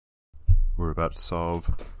We're about to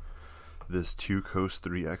solve this 2 cos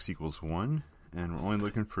 3x equals 1, and we're only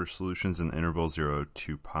looking for solutions in the interval 0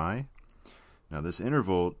 to pi. Now this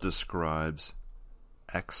interval describes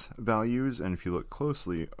x values, and if you look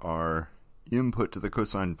closely, our input to the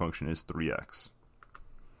cosine function is 3x.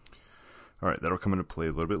 Alright, that'll come into play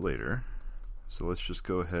a little bit later. So let's just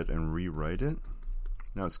go ahead and rewrite it.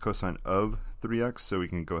 Now it's cosine of 3x, so we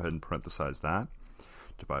can go ahead and parenthesize that.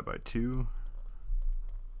 Divide by 2.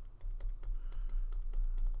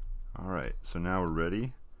 Alright, so now we're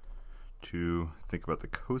ready to think about the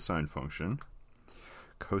cosine function.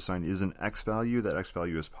 Cosine is an x value. That x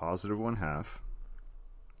value is positive 1/2.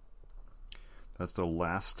 That's the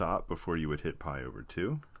last stop before you would hit pi over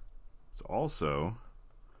 2. It's also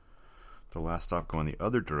the last stop going the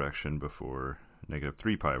other direction before negative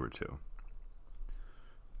 3 pi over 2.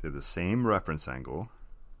 They have the same reference angle.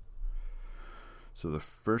 So the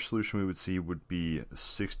first solution we would see would be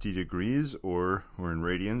 60 degrees, or we're in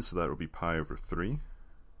radians, so that would be pi over 3.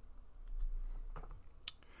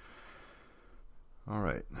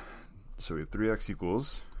 Alright, so we have 3x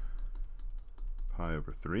equals pi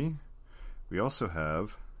over 3. We also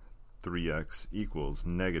have 3x equals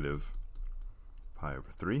negative pi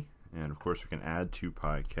over 3. And of course we can add 2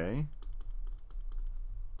 pi k.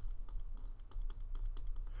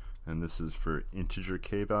 And this is for integer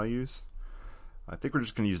k values. I think we're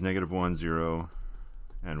just going to use negative 1, 0,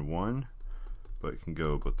 and 1, but it can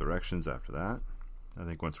go both directions after that. I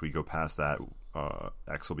think once we go past that,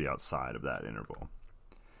 x will be outside of that interval.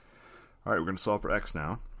 Alright, we're going to solve for x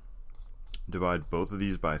now. Divide both of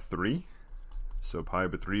these by 3. So pi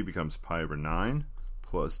over 3 becomes pi over 9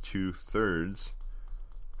 plus 2/3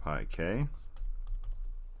 pi k.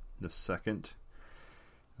 The second,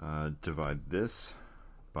 divide this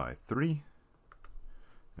by 3.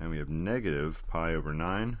 And we have negative pi over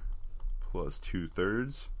 9 plus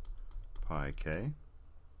 2/3 pi k.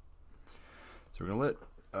 So we're going to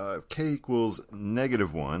let k equals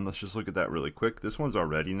negative 1. Let's just look at that really quick. This one's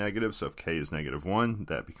already negative, so if k is negative 1,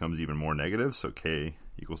 that becomes even more negative. So k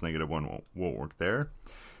equals negative 1 won't work there.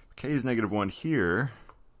 If k is negative 1 here,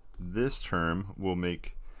 this term will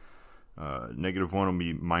make negative 1 will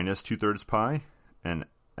be minus 2/3 pi, and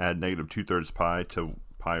add negative 2/3 pi to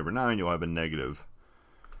pi over 9, you'll have a negative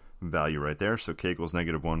value right there. So k equals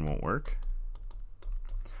negative 1 won't work.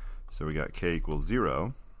 So we got k equals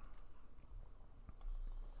 0.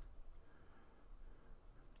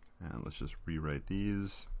 And let's just rewrite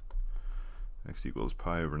these. X equals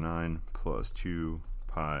pi over 9 plus 2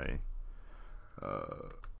 pi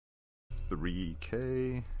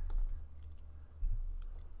 3k.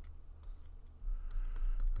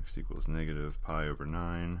 X equals negative pi over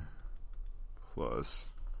 9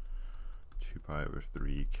 plus 2 pi over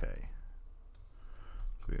 3k.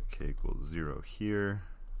 So we got k equals 0 here.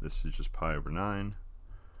 This is just pi over 9.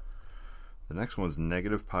 The next one is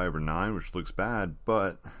negative pi over 9, which looks bad,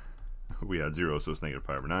 but we had 0, so it's negative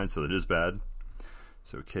pi over 9, so that is bad.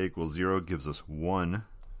 So k equals 0 gives us one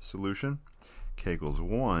solution. K equals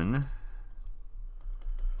 1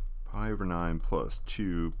 pi over 9 plus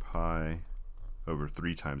 2 pi over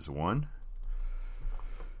 3 times 1.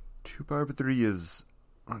 2 pi over 3 is,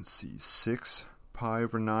 let's see, 6 pi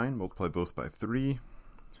over 9. Multiply both by 3.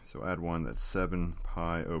 So add 1, that's 7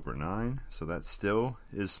 pi over 9. So that still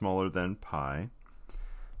is smaller than pi.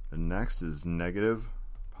 The next is negative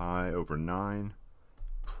pi over 9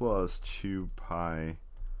 plus 2 pi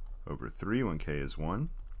over 3 when k is 1.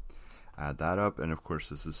 Add that up, and of course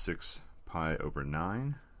this is 6 pi over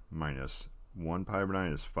 9 minus 1 pi over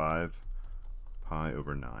 9 is 5 pi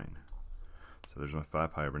over 9. So there's my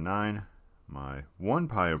 5 pi over 9, my 1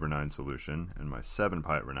 pi over 9 solution, and my 7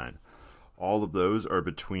 pi over 9. All of those are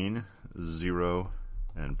between 0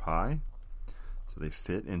 and pi, so they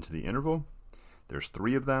fit into the interval. There's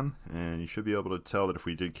 3 of them, and you should be able to tell that if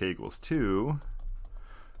we did k equals 2,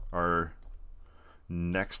 our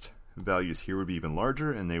next values here would be even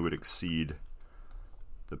larger, and they would exceed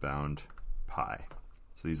the bound pi.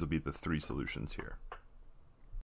 So these will be the 3 solutions here.